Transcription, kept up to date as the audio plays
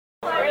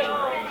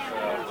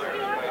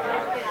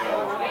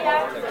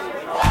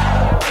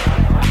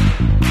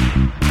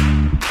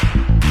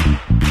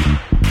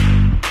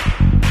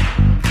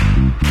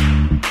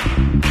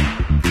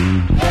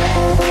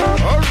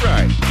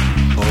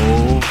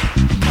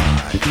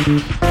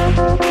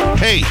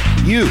Hey,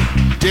 you,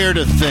 dare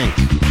to think.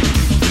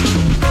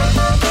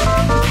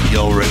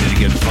 Y'all ready to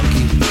get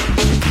funky?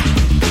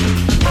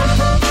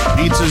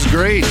 Pizza's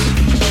great,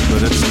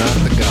 but it's not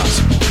the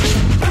gospel.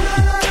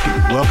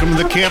 Welcome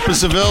to the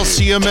campus of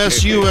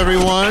LCMSU,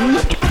 everyone.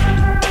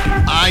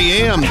 I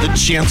am the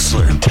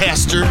Chancellor,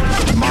 Pastor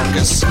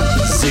Marcus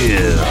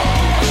Zill.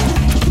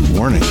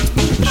 Warning,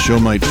 the show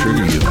might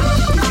trigger you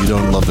if you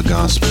don't love the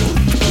gospel.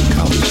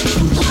 College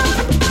students.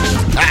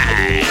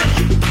 Hi!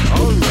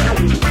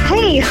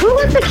 Hey, who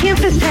let the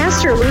campus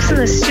pastor loose in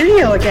the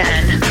studio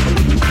again?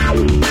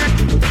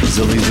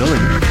 Zilly Zilly.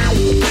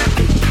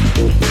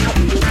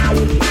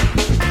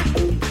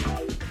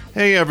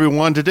 Hey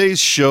everyone, today's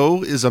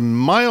show is a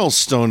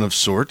milestone of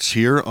sorts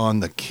here on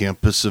the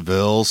campus of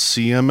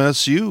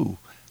LCMSU.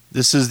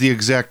 This is the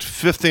exact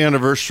 5th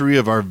anniversary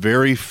of our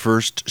very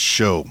first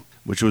show,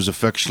 which was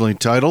affectionately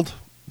titled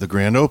The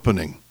Grand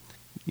Opening.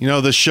 You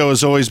know, this show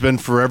has always been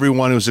for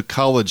everyone who's a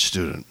college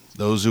student,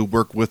 those who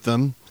work with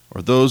them,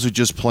 or those who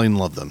just plain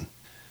love them.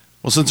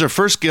 Well, since our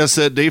first guest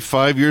that day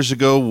 5 years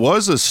ago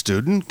was a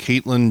student,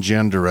 Kaitlin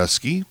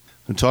Sheridan,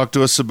 who talked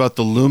to us about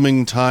the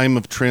looming time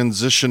of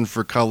transition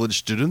for college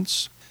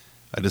students,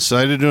 I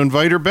decided to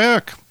invite her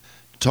back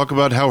to talk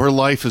about how her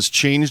life has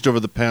changed over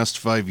the past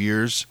 5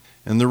 years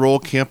and the role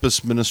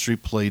campus ministry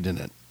played in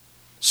it.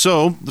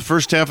 So, the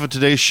first half of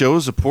today's show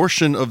is a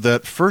portion of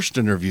that first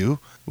interview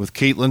with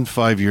Kaitlin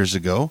 5 years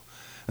ago,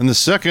 and the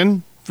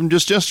second from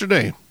just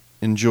yesterday.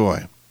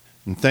 Enjoy.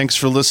 And thanks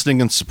for listening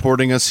and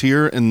supporting us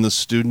here in the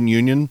Student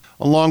Union,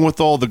 along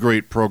with all the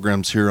great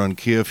programs here on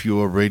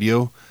KFUO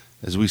Radio,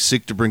 as we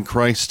seek to bring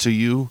Christ to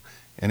you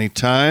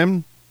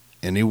anytime,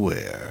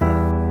 anywhere.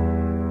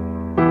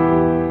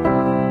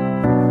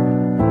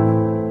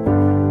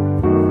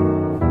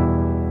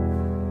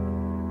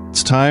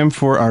 It's time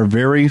for our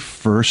very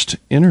first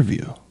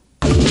interview.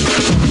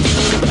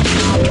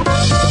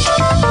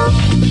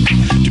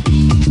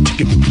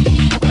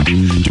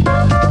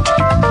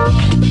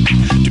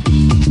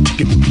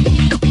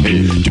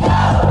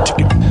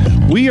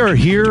 We are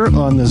here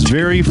on this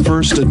very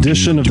first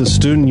edition of the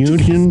Student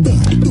Union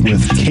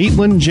with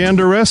Kaitlin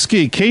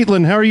Sheridan.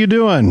 Kaitlin, how are you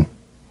doing?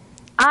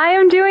 I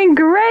am doing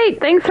great.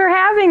 Thanks for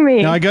having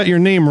me. Now, I got your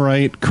name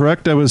right,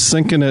 correct? I was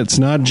thinking it's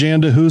not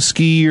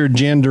Jandahuski or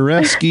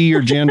Jandareski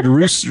or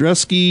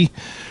Jandaruski.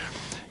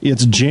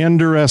 It's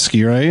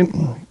Jandareski, right?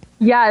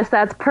 Yes,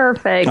 that's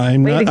perfect.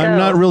 I'm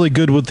not really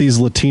good with these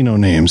Latino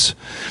names.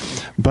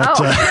 But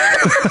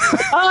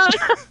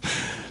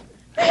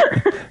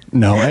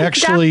no,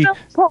 actually,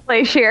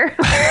 Polish here.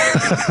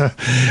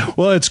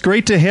 Well, it's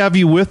great to have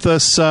you with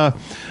us.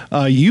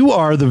 You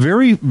are the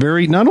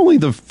very not only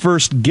the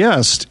first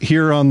guest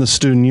here on the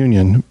Student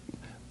Union,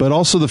 but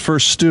also the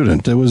first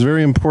student. It was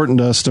very important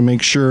to us to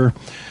make sure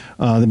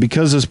that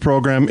because this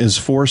program is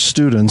for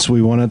students,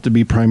 we want it to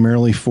be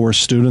primarily for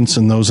students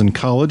and those in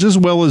college, as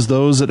well as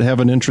those that have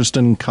an interest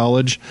in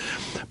college.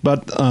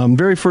 But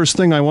very first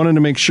thing, I wanted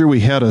to make sure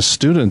we had a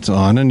student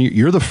on, and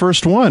you're the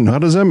first one. How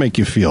does that make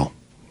you feel?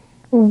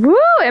 Woo!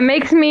 It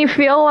makes me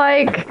feel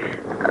like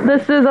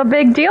this is a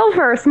big deal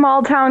for a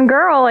small town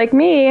girl like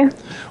me.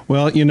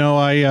 Well, you know,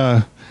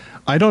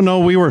 I don't know.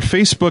 We were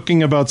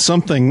Facebooking about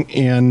something,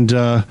 and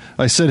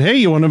I said, "Hey,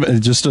 you want to?"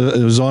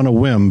 It was on a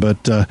whim,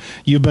 but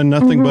you've been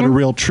nothing but a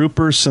real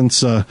trooper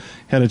since had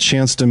a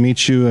chance to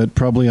meet you at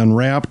probably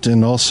Unwrapped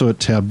and also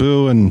at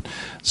Taboo, and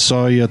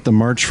saw you at the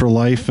March for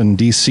Life in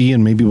D.C.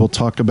 And maybe we'll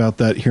talk about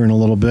that here in a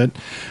little bit.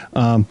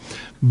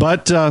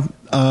 But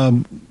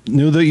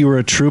knew that you were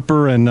a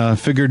trooper and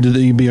figured that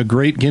you'd be a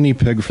great guinea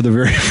pig for the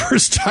very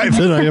first time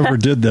that I ever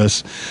did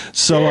this.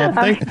 So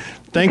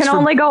thanks. Can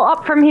only go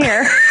up from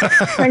here.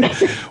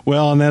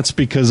 Well, and that's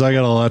because I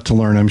got a lot to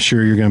learn. I'm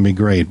sure you're going to be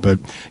great. But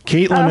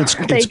Kaitlin,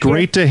 it's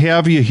great to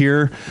have you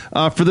here.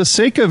 For the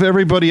sake of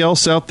everybody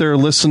else out there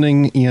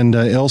listening and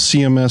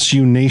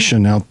LCMSU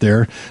Nation out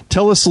there,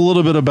 tell us a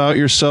little bit about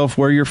yourself,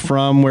 where you're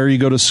from, where you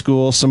go to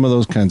school, some of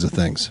those kinds of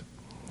things.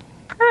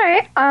 All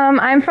right.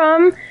 I'm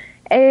from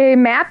a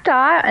map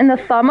dot in the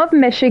thumb of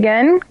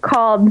Michigan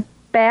called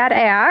Bad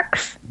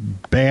Axe.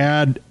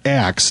 Bad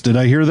Axe. Did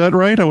I hear that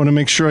right? I want to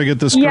make sure I get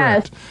this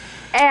correct. Yes.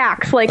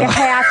 Axe, like a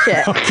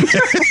hatchet. Okay.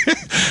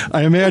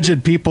 I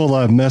imagine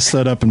people mess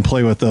that up and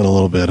play with that a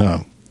little bit, huh?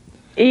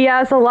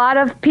 Yes, a lot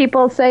of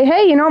people say,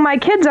 "Hey, you know, my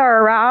kids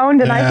are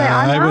around," and I say,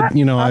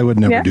 I would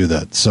never do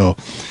that. So,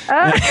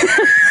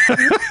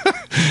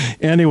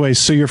 anyway,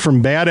 so you're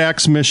from Bad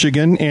Axe,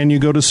 Michigan, and you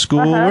go to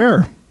school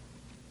where?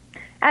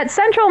 At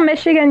Central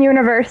Michigan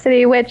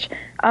University, which,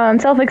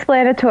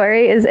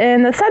 self-explanatory, is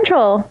in the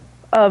central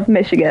of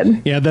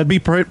Michigan. Yeah, that'd be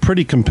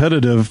pretty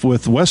competitive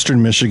with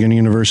Western Michigan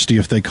University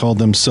if they called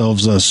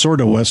themselves sort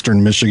of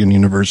Western Michigan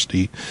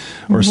University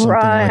or something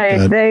like that.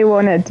 Right, they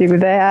want to do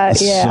that,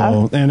 yeah.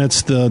 So, and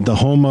it's the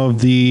home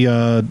of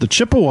the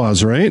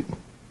Chippewas, right?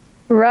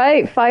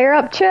 Right, fire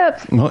up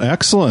chips. Well,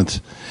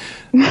 excellent.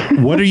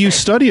 What are you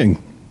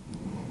studying?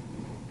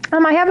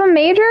 I have a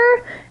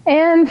major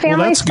in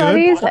family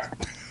studies. Good.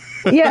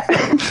 Yeah,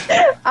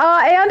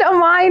 and a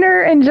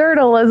minor in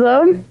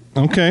journalism.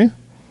 Okay.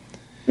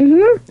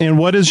 And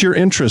what is your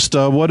interest?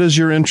 What is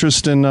your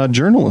interest in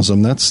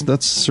journalism?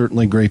 That's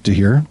certainly great to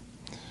hear.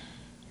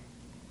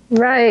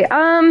 Right.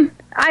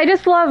 I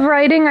just love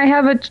writing. I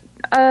have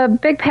a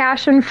big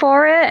passion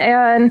for it,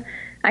 and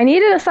I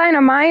needed to sign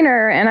a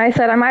minor, and I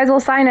said I might as well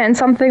sign it in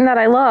something that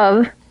I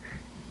love.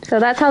 So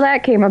that's how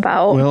that came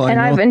about, and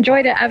I've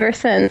enjoyed it ever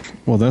since.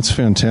 Well, that's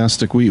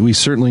fantastic. We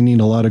certainly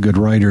need a lot of good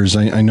writers.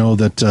 I know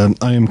that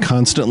I am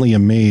constantly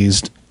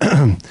amazed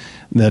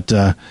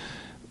that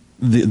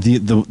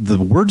the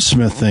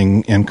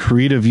wordsmithing and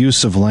creative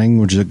use of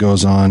language that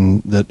goes on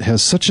that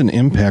has such an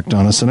impact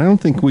on us, and I don't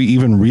think we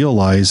even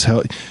realize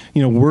how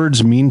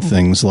words mean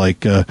things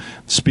like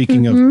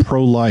speaking of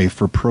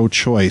pro-life or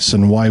pro-choice,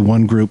 and why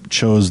one group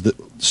chose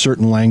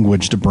certain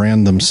language to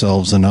brand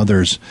themselves and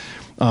others.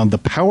 The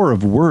power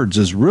of words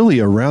is really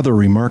a rather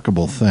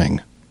remarkable thing.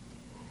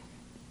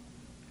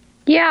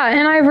 Yeah,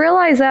 and I've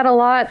realized that a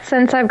lot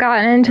since I've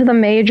gotten into the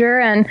major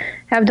and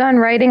have done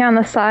writing on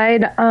the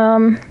side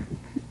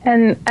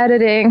and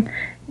editing.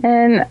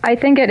 And I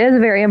think it is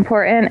very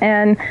important.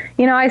 And,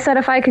 I said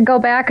if I could go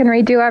back and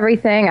redo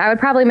everything, I would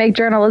probably make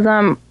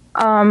journalism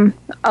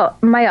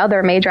my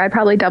other major. I'd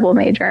probably double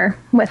major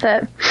with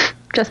it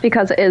just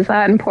because it is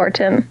that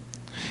important.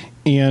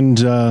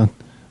 And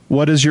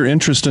what is your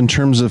interest in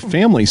terms of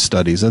family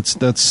studies?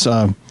 That's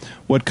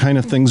what kind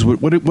of things,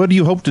 what do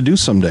you hope to do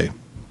someday?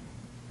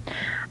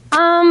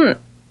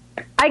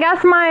 I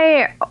guess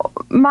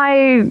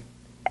my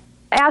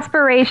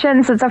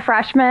aspirations as a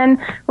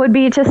freshman would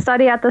be to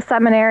study at the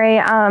seminary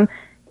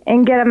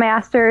and get a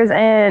master's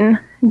in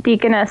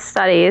deaconess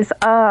studies.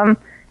 And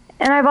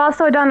I've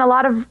also done a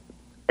lot of,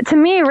 to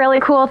me,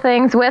 really cool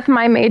things with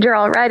my major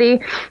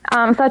already,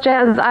 such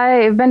as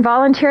I've been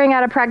volunteering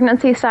at a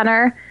pregnancy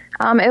center.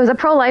 It was a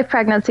pro-life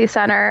pregnancy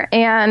center,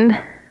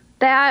 and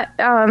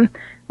that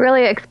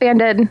really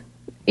expanded,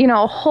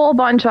 a whole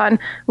bunch on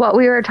what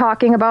we were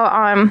talking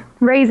about,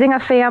 raising a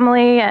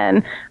family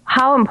and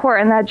how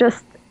important that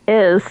just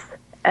is.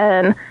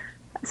 And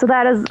so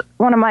that is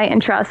one of my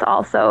interests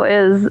also,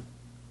 is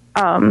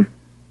the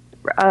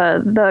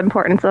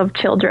importance of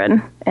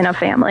children in a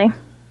family.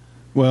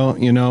 Well,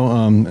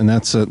 and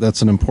that's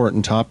an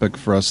important topic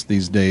for us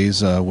these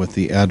days with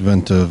the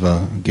advent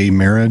of gay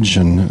marriage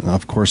and,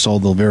 of course, all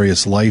the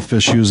various life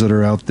issues that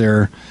are out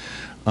there.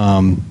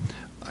 I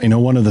know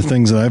one of the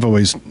things that I've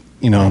always,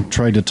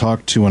 tried to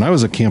talk to when I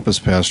was a campus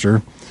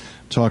pastor,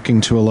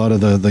 talking to a lot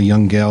of the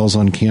young gals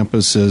on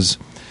campus is,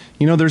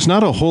 there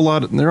aren't a whole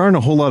lot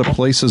of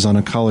places on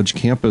a college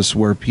campus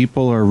where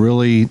people are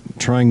really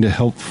trying to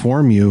help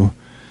form you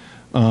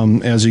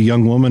as a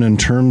young woman in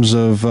terms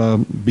of,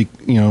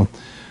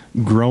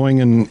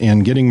 growing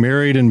and getting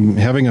married and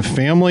having a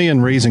family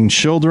and raising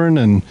children.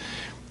 And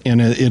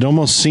it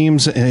almost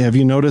seems, have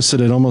you noticed that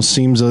it almost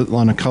seems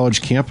on a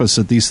college campus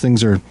that these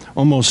things are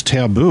almost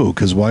taboo?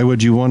 Because why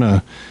would you want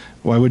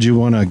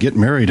to get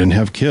married and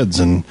have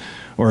kids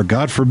or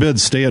God forbid,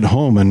 stay at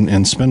home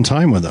and spend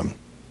time with them?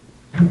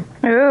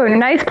 Ooh,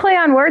 nice play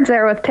on words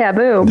there with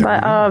taboo.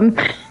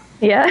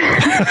 Yeah,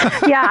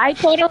 yeah, I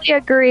totally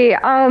agree.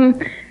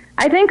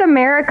 I think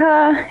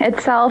America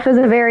itself is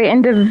a very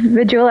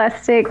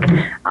individualistic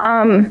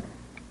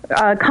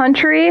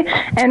country,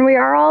 and we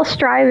are all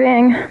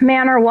striving,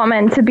 man or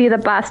woman, to be the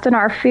best in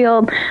our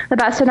field, the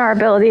best in our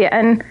ability.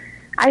 And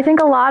I think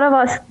a lot of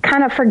us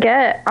kind of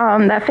forget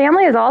that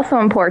family is also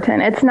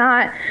important. It's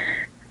not,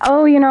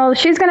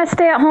 she's going to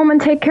stay at home and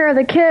take care of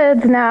the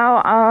kids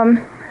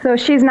now, so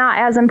she's not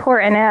as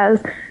important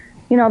as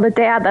the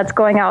dad that's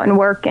going out and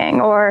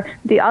working, or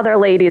the other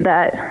lady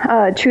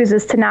that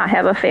chooses to not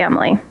have a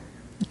family.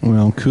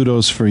 Well,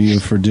 kudos for you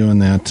for doing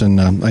that, and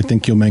I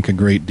think you'll make a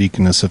great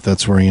deaconess if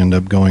that's where you end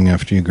up going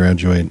after you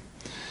graduate.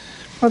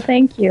 Well,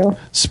 thank you.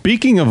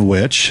 Speaking of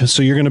which,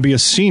 so you're going to be a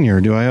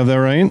senior, do I have that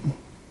right?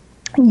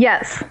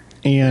 Yes.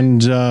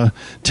 And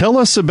tell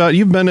us about,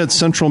 you've been at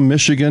Central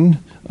Michigan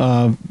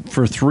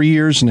for 3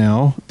 years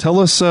now. Tell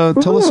us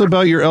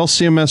about your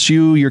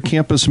LCMSU, your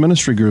campus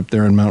ministry group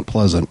there in Mount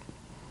Pleasant.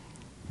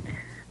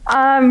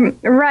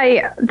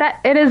 Right. That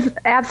it is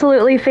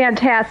absolutely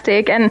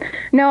fantastic. And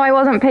no, I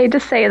wasn't paid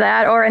to say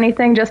that or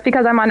anything just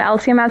because I'm on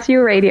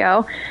LCMSU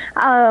radio.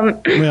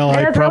 Well,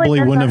 I probably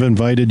wouldn't have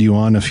invited you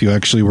on if you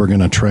actually were going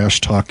to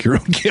trash talk your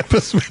own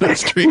campus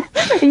ministry.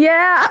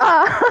 Yeah.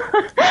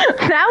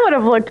 That would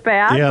have looked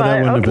bad. Yeah, that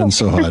wouldn't have been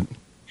so hot.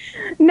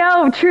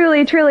 No,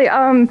 truly.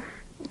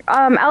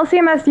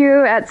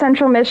 LCMSU at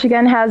Central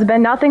Michigan has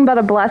been nothing but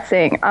a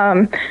blessing.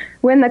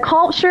 When the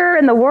culture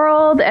in the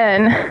world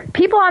and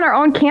people on our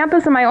own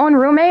campus and my own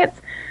roommates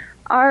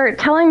are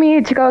telling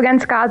me to go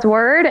against God's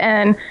word,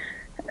 and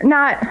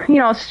not,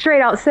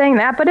 straight out saying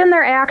that, but in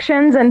their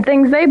actions and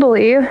things they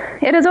believe,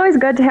 it is always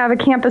good to have a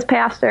campus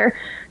pastor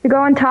to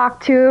go and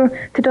talk to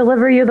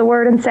deliver you the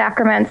word and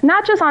sacraments,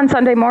 not just on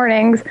Sunday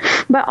mornings,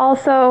 but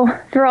also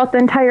throughout the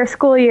entire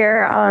school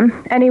year,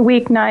 any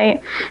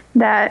weeknight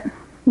that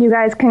you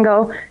guys can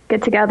go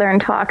get together and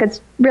talk.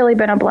 It's really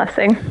been a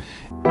blessing.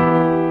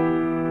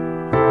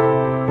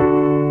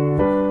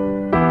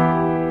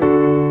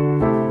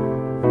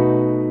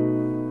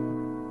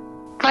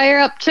 Fire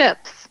up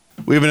chips.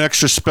 We have an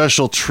extra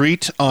special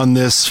treat on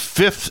this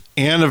 5th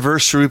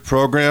anniversary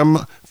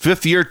program,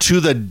 5th year to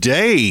the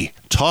day,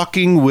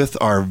 talking with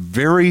our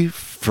very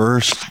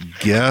first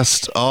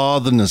guest. Oh,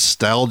 the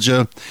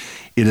nostalgia.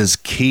 It is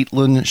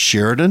Kaitlin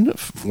Sheridan,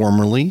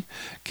 formerly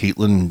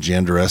Kaitlin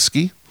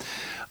Jandareski,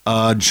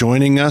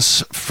 joining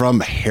us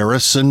from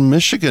Harrison,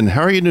 Michigan.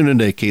 How are you doing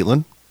today,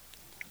 Kaitlin?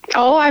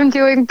 Oh, I'm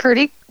doing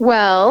pretty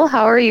well.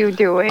 How are you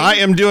doing? I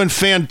am doing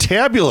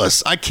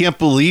fantabulous. I can't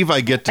believe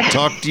I get to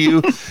talk to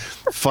you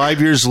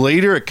 5 years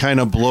later. It kind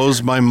of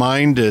blows my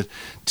mind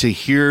to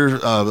hear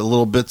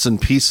little bits and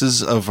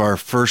pieces of our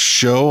first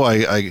show.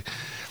 I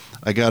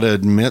got to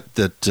admit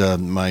that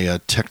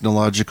my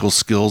technological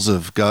skills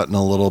have gotten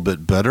a little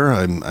bit better.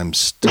 I'm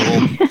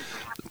still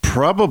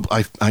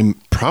I'm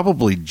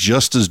probably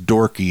just as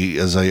dorky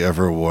as I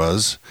ever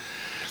was.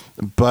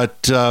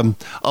 But a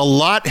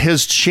lot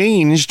has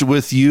changed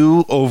with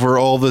you over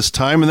all this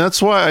time, and that's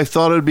why I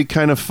thought it'd be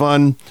kind of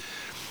fun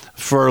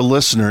for our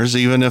listeners,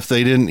 even if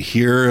they didn't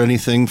hear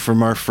anything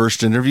from our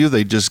first interview,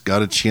 they just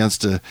got a chance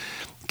to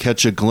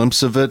catch a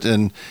glimpse of it.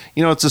 And,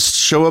 you know, it's a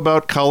show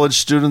about college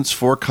students,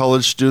 for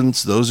college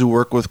students, those who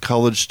work with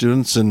college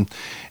students, and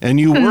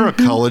you were a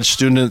college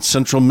student at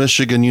Central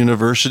Michigan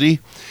University,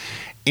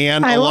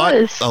 and a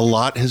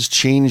lot has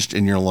changed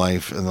in your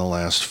life in the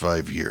last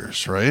 5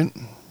 years, right?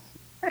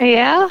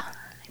 Yeah.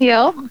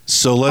 Yep.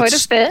 So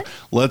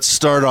let's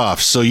start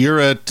off. So you're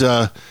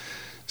at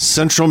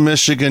Central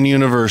Michigan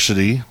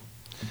University,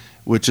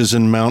 which is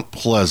in Mount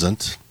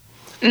Pleasant.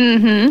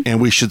 Mm-hmm. And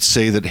we should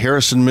say that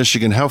Harrison,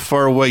 Michigan, how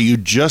far away? You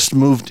just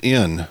moved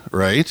in,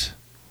 right?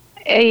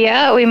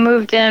 Yeah, we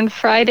moved in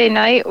Friday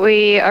night.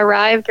 We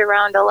arrived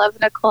around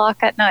 11 o'clock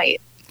at night.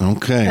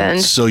 Okay.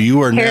 And so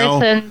you are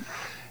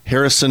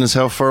Harrison is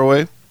how far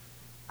away?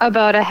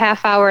 About a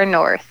half hour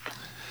north.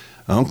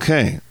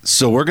 Okay,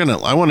 so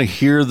I want to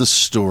hear the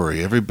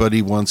story.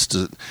 Everybody wants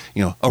to,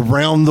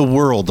 around the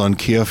world on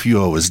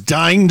KFUO is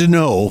dying to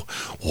know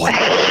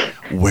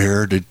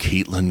where did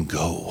Kaitlin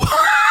go?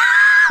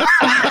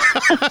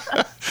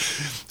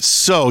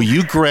 So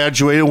you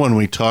graduated when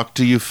we talked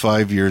to you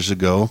 5 years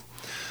ago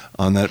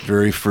on that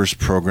very first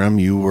program.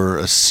 You were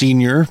a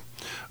senior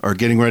or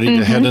getting ready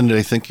to head into,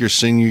 I think, your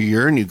senior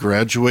year, and you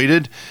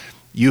graduated.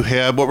 You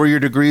had, what were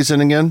your degrees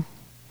in again?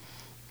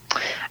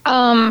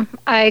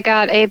 I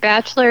got a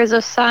bachelor's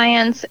of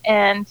science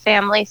in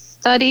family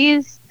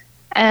studies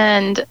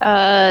and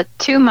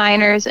 2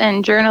 minors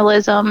in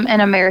journalism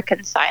and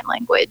American Sign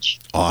Language.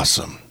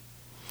 Awesome.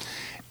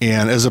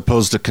 And as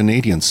opposed to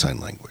Canadian Sign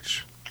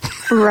Language.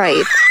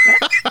 Right.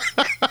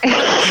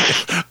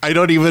 I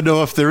don't even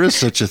know if there is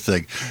such a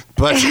thing.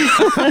 But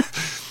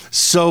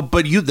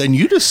but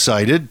you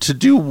decided to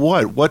do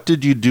what? What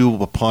did you do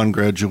upon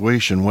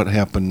graduation? What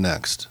happened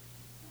next?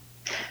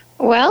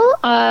 Well,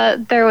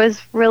 there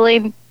was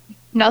really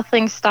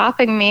nothing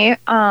stopping me.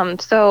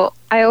 So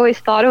I always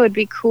thought it would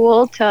be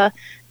cool to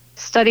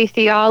study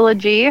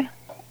theology.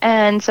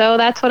 And so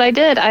that's what I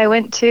did. I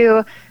went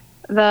to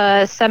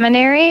the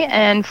seminary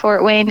in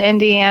Fort Wayne,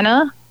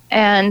 Indiana,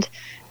 and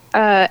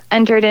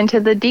entered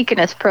into the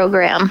deaconess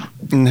program.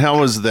 And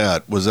how was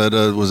that? Was that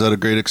a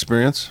great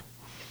experience?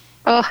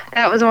 Oh,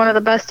 that was one of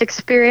the best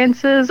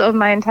experiences of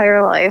my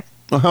entire life.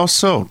 Well, how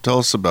so? Tell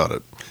us about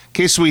it. In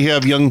case we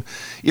have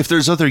if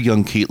there's other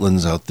young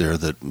Kaitlins out there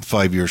that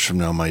 5 years from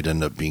now might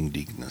end up being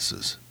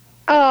deaconesses.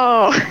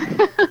 Oh,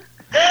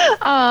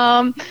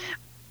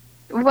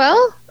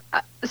 well,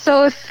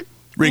 so if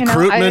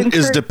recruitment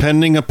is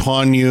depending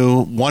upon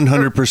you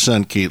 100%,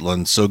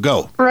 Kaitlin. So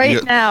go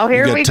now.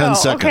 Here we go. 10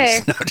 seconds. Okay,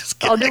 no, just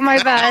kidding. I'll do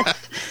my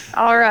best.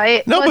 All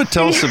right. No, but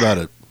tell us about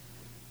it.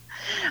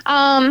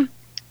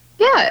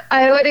 Yeah,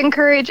 I would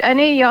encourage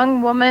any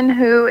young woman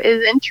who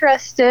is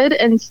interested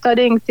in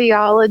studying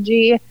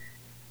theology,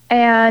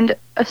 and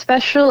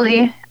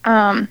especially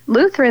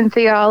Lutheran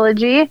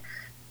theology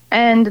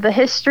and the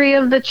history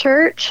of the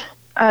church,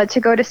 to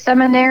go to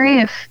seminary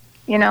if,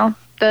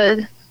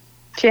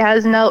 she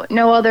has no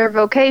other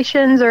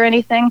vocations or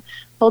anything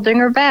holding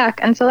her back.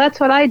 And so that's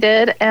what I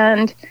did.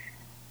 And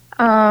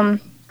I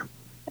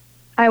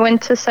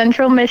went to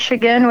Central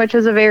Michigan, which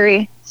is a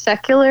very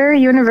secular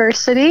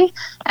university,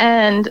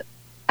 and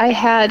I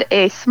had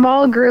a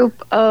small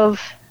group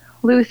of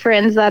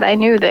Lutherans that I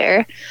knew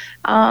there,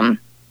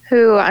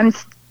 who I'm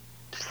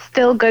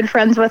still good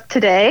friends with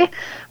today.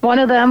 One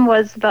of them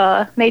was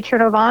the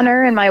matron of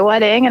honor in my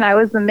wedding, and I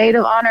was the maid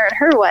of honor at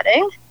her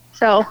wedding.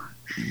 So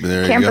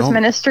campus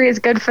ministry is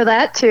good for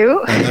that,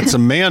 too. And that's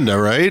Amanda,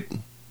 right?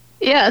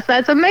 Yes,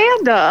 that's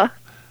Amanda.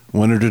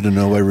 Wanted her to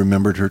know I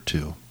remembered her,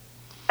 too.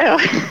 Oh.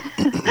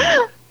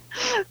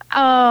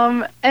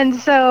 And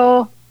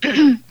so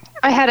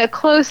I had a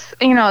close,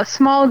 a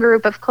small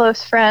group of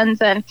close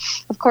friends, and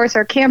of course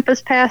our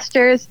campus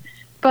pastors,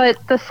 but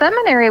the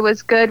seminary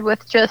was good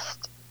with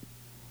just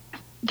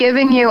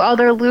giving you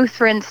other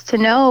Lutherans to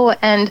know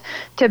and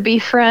to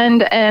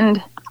befriend,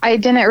 and I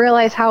didn't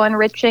realize how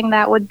enriching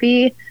that would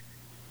be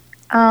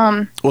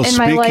in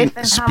my life,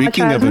 and how much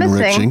I was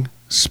missing.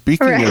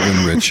 Speaking of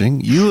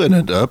enriching, you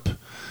ended up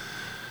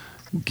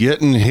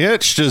Getting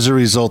hitched as a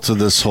result of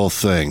this whole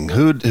thing.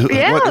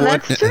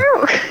 That's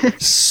true.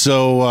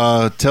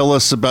 So tell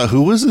us about,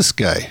 who was this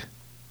guy?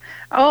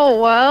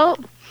 Oh, well,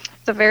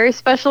 it's a very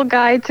special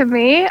guy to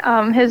me.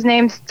 His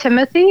name's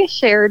Timothy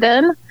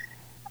Sheridan.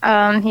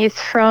 He's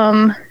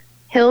from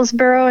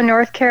Hillsborough,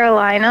 North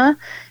Carolina,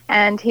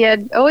 and he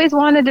had always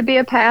wanted to be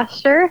a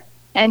pastor,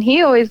 and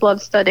he always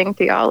loved studying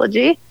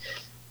theology.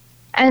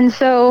 And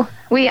so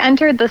we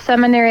entered the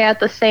seminary at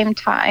the same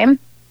time.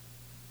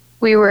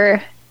 We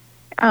were,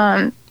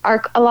 a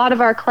lot of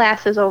our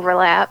classes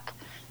overlapped.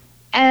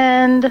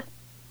 And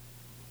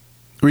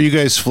were you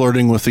guys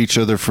flirting with each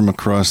other from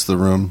across the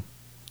room?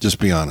 Just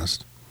be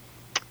honest.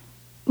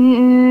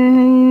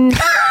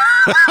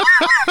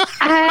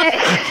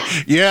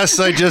 Yes,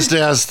 I just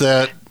asked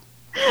that.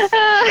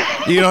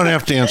 You don't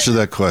have to answer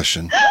that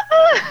question.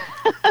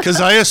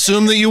 Because I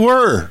assume that you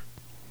were.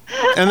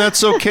 And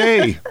that's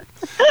okay.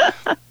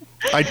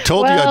 I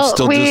told you I'd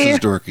still just as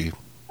dorky.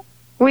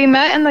 We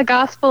met in the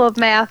Gospel of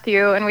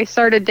Matthew, and we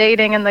started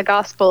dating in the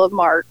Gospel of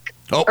Mark.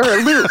 Oh. Or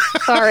Luke.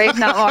 Sorry,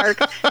 not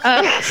Mark.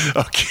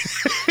 Okay.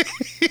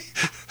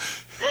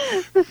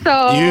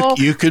 So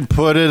you could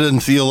put it in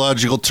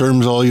theological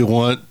terms all you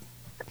want.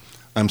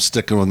 I'm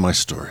sticking with my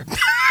story.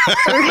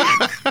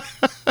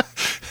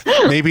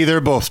 Maybe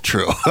they're both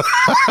true.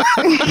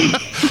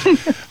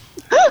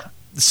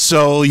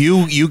 So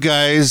you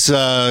guys,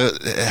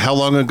 how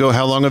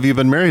long have you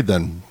been married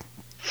then?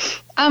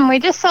 We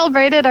just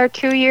celebrated our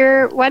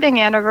 2-year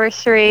wedding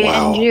anniversary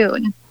in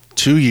June.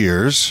 2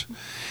 years.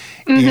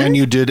 Mm-hmm. And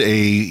you did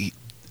a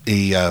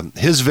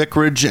his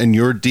vicarage and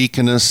your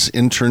deaconess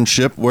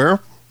internship where?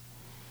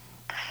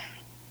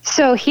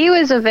 So he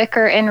was a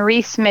vicar in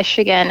Reminisce,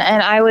 Michigan,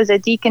 and I was a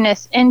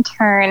deaconess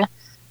intern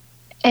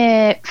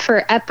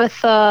for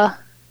Epitha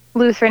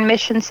Lutheran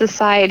Mission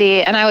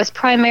Society, and I was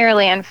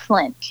primarily in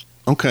Flint.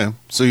 Okay,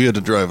 so you had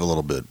to drive a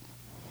little bit.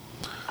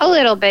 A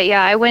little bit,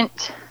 yeah. I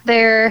went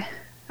there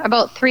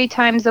about 3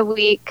 times a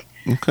week.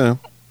 Okay.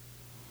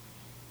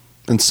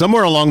 And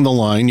somewhere along the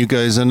line, you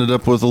guys ended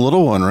up with a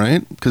little one,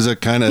 right? Because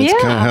it's kind of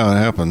how it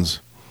happens.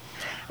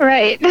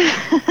 Right.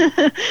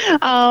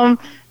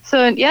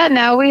 So,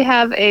 now we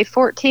have a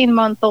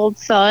 14-month-old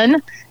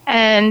son,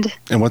 and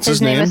what's his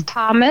name? His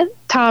name is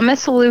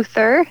Thomas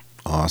Luther.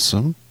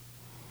 Awesome.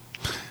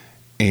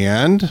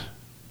 And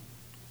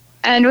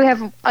we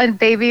have a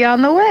baby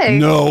on the way.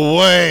 No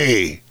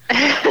way.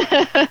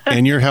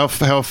 And you're how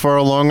far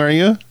along are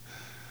you?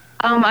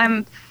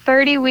 I'm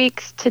 30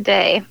 weeks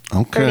today.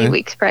 Okay. 30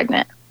 weeks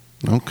pregnant.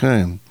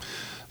 Okay.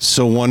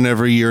 So one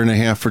every year and a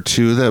half or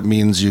 2, that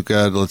means you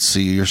got, let's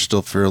see, you're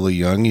still fairly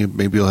young.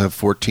 Maybe you'll have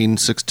 14,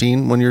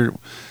 16 when you're,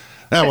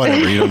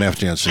 whatever. You don't have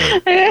to answer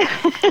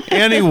that.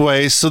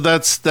 Anyway, so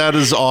that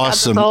is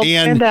awesome.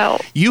 And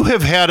you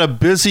have had a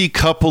busy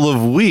couple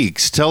of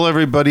weeks. Tell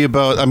everybody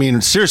about,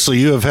 seriously,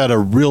 you have had a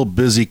real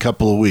busy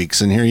couple of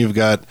weeks. And here you've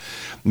got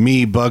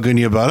me bugging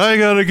you about, I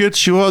got to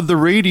get you on the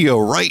radio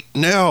right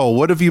now.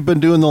 What have you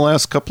been doing the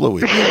last couple of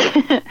weeks?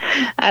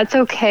 That's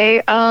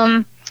okay.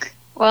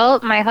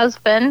 Well, my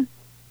husband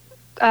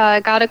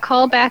got a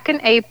call back in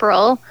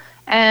April,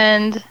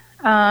 and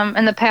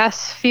in the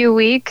past few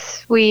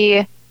weeks,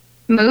 we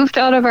moved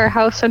out of our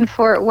house in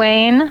Fort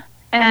Wayne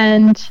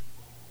and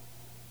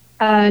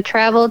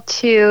traveled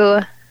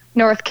to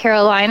North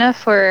Carolina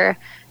for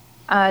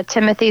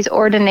Timothy's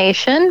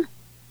ordination.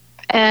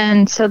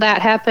 And so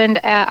that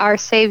happened at Our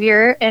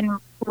Savior in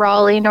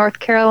Raleigh, North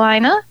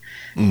Carolina.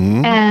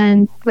 Mm-hmm.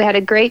 And we had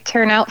a great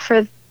turnout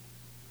for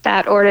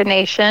that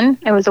ordination.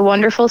 It was a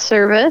wonderful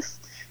service.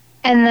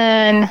 And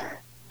then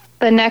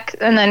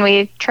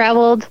we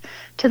traveled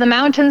to the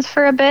mountains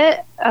for a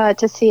bit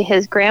to see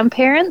his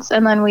grandparents,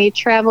 and then we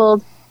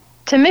traveled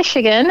to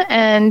Michigan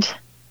and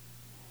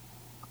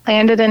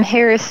landed in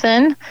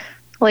Harrison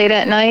late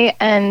at night,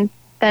 and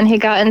then he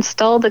got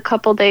installed a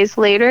couple days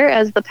later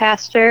as the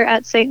pastor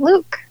at St.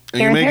 Luke.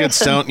 You make it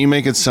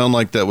sound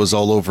like that was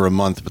all over a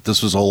month, but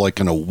this was all like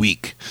in a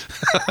week.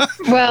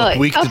 Well, a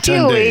week to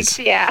 10 days. Weeks,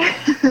 yeah.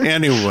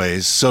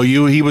 Anyways, so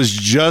he was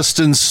just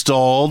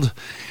installed,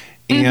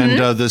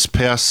 and this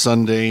past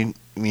Sunday,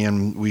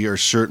 and we are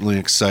certainly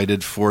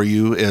excited for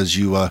you as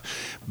you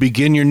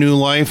begin your new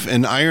life.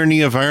 And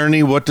irony of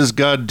irony, what does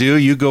God do?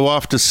 You go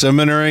off to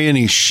seminary, and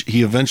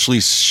he eventually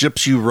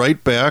ships you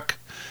right back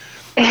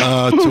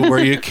to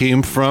where you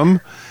came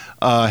from.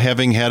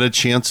 Having had a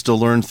chance to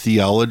learn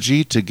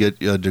theology, to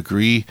get a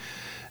degree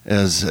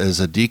as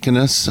a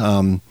deaconess,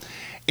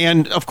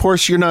 and of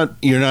course you don't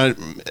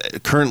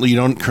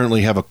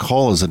currently have a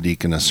call as a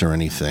deaconess or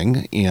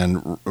anything,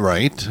 and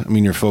right?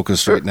 You're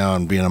focused right now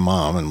on being a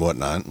mom and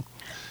whatnot.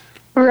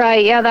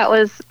 Right. Yeah, that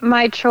was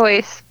my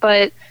choice,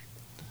 but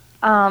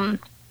I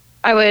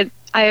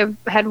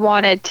had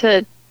wanted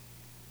to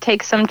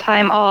take some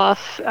time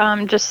off,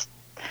 just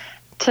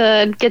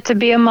to get to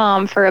be a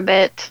mom for a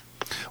bit.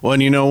 Well,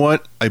 and you know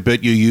what? I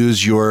bet you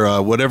use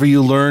your whatever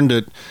you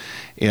learned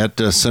at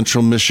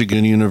Central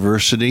Michigan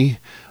University,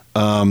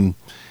 and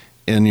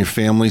and your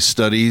family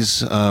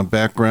studies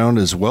background,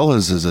 as well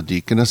as a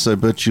deaconess, I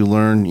bet you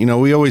learn,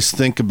 we always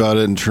think about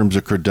it in terms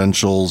of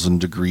credentials and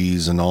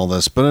degrees and all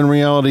this, but in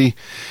reality,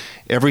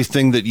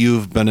 everything that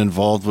you've been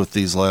involved with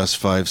these last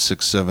 5,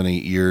 6, 7,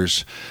 8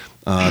 years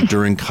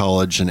during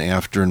college and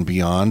after and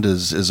beyond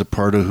is a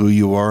part of who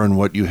you are and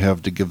what you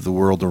have to give the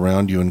world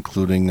around you,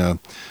 including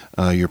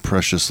your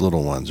precious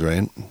little ones,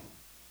 right?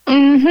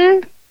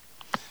 Mm-hmm.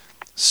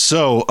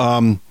 So,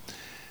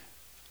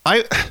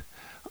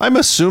 I'm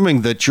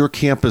assuming that your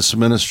campus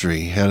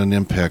ministry had an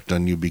impact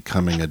on you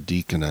becoming a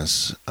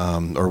deaconess,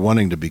 or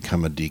wanting to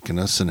become a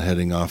deaconess and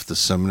heading off the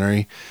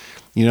seminary.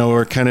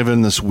 We're kind of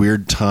in this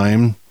weird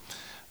time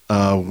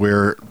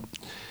where,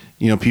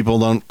 people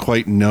don't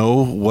quite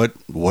know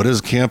what is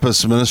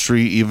campus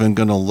ministry even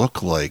going to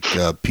look like.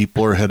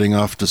 People are heading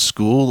off to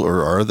school,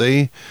 or are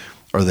they?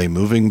 Are they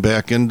moving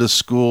back into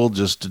school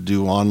just to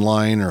do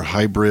online or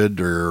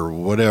hybrid or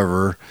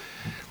whatever?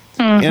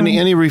 Mm-hmm.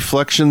 Any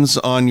reflections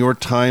on your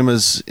time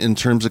as in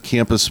terms of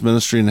campus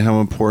ministry and how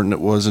important it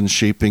was in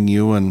shaping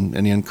you, and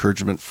any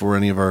encouragement for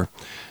any of our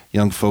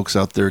young folks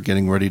out there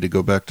getting ready to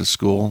go back to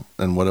school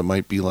and what it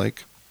might be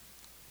like?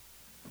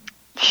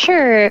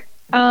 Sure.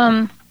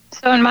 So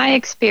in my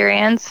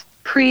experience,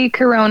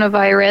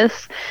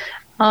 pre-coronavirus,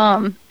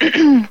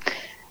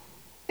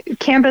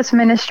 campus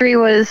ministry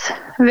was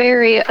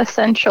very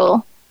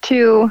essential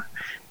to,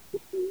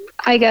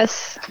 I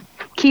guess,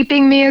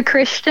 keeping me a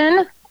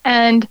Christian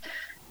and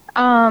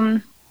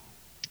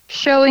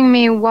showing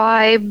me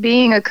why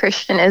being a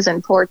Christian is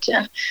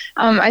important.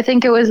 I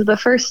think it was the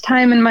first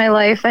time in my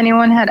life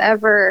anyone had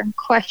ever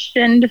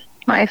questioned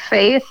my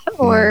faith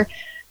or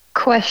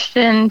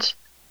questioned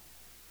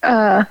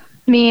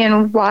me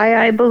and why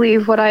I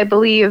believe what I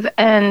believe.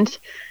 And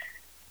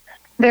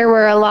there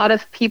were a lot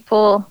of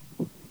people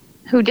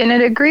who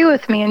didn't agree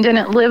with me and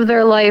didn't live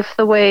their life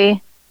the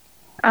way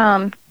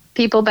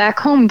people back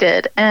home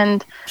did.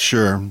 And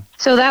sure.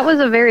 So that was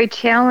a very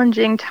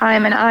challenging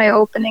time, an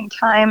eye-opening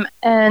time.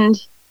 And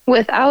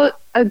without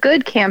a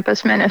good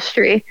campus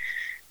ministry,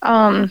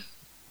 I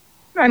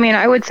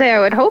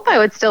would hope I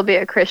would still be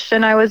a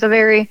Christian. I was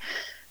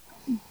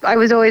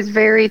always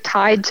very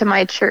tied to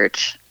my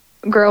church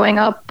growing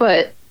up,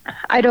 but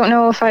I don't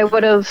know if I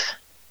would have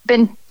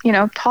been,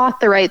 taught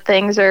the right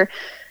things or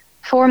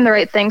formed the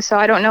right things. So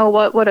I don't know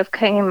what would have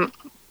came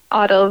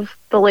out of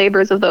the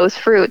labors of those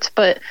fruits.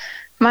 But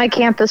my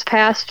campus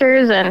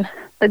pastors and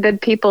the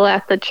good people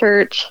at the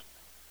church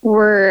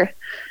were,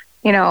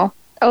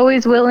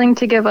 always willing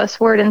to give us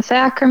word and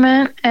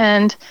sacrament.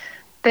 And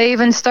they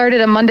even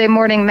started a Monday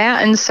morning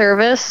matin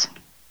service.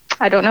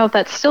 I don't know if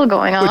that's still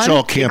going on. Which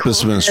all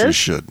campus ministries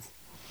should.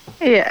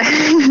 Yeah.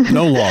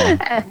 No law,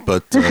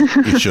 but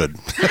you should.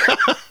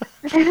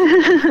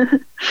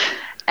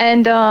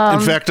 And in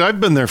fact, I've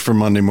been there for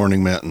Monday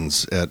morning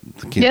matins at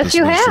the campus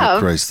ministry of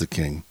Christ the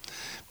King.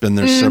 Been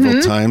there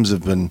several times.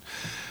 I've been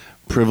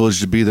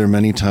privileged to be there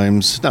many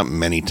times. Not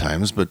many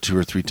times, but 2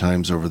 or 3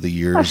 times over the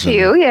years. A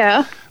few,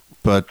 yeah.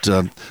 But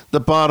the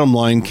bottom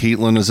line,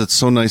 Kaitlin, is it's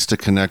so nice to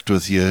connect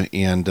with you.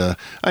 And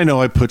I know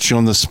I put you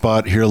on the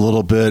spot here a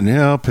little bit.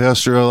 Yeah,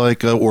 Pastor, I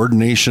like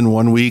ordination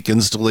one week,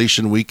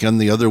 installation weekend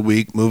the other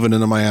week, moving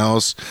into my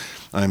house.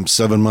 I'm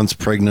 7 months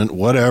pregnant,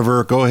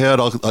 whatever. Go ahead.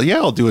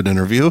 I'll do an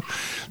interview.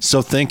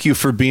 So thank you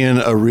for being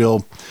a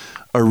real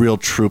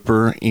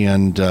trooper,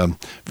 and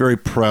very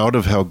proud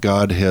of how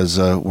God has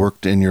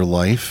worked in your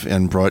life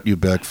and brought you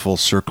back full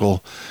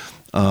circle.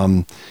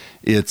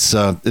 It's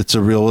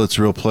a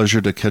real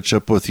pleasure to catch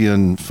up with you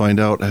and find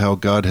out how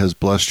God has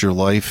blessed your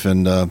life,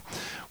 and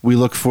we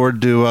look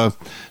forward to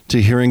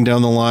hearing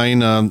down the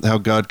line how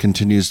God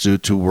continues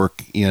to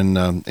work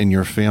in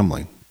your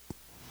family.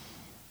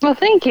 Well,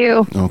 thank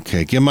you.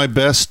 Okay, give my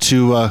best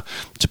to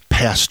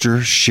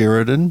Pastor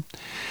Sheridan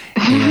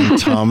and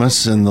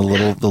Thomas and the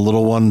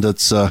little one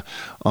that's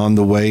on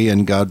the way,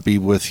 and God be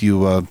with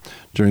you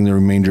during the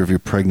remainder of your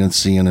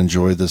pregnancy, and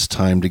enjoy this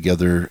time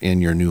together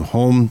in your new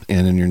home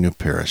and in your new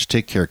parish.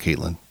 Take care,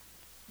 Kaitlin.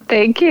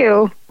 Thank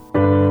you.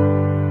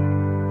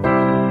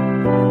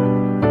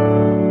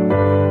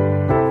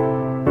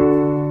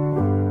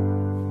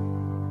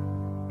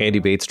 Andy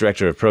Bates,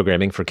 Director of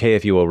Programming for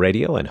KFUO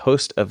Radio and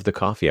host of The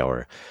Coffee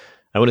Hour.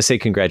 I want to say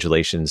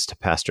congratulations to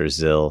Pastor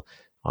Zill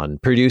on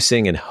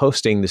producing and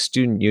hosting the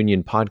Student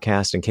Union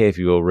podcast and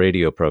KFUO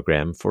radio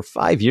program for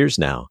 5 years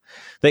now.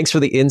 Thanks for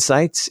the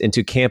insights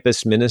into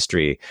campus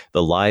ministry,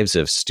 the lives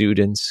of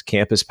students,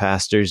 campus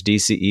pastors,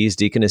 DCEs,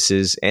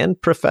 deaconesses,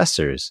 and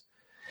professors.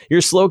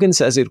 Your slogan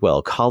says it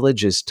well: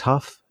 college is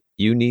tough,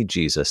 you need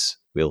Jesus,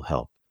 we'll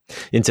help.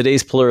 In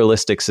today's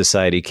pluralistic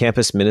society,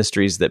 campus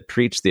ministries that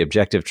preach the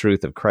objective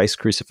truth of Christ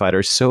crucified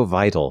are so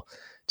vital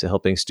to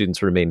helping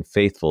students remain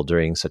faithful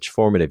during such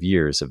formative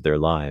years of their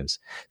lives.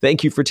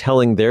 Thank you for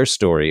telling their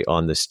story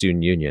on the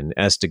Student Union,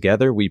 as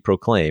together we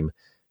proclaim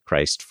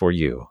Christ for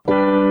you.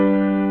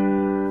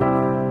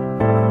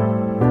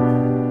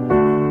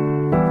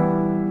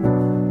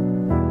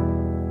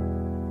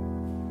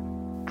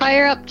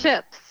 Fire up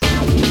chips.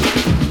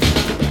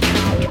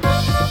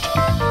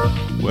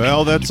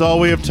 Well, that's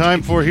all we have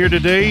time for here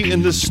today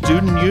in the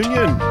Student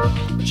Union.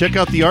 Check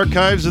out the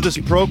archives of this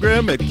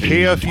program at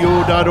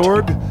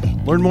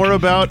kfuo.org. Learn more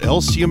about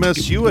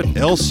LCMSU at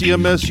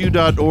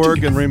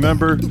lcmsu.org. And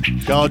remember,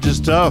 college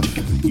is tough.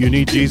 You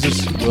need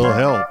Jesus, will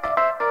help.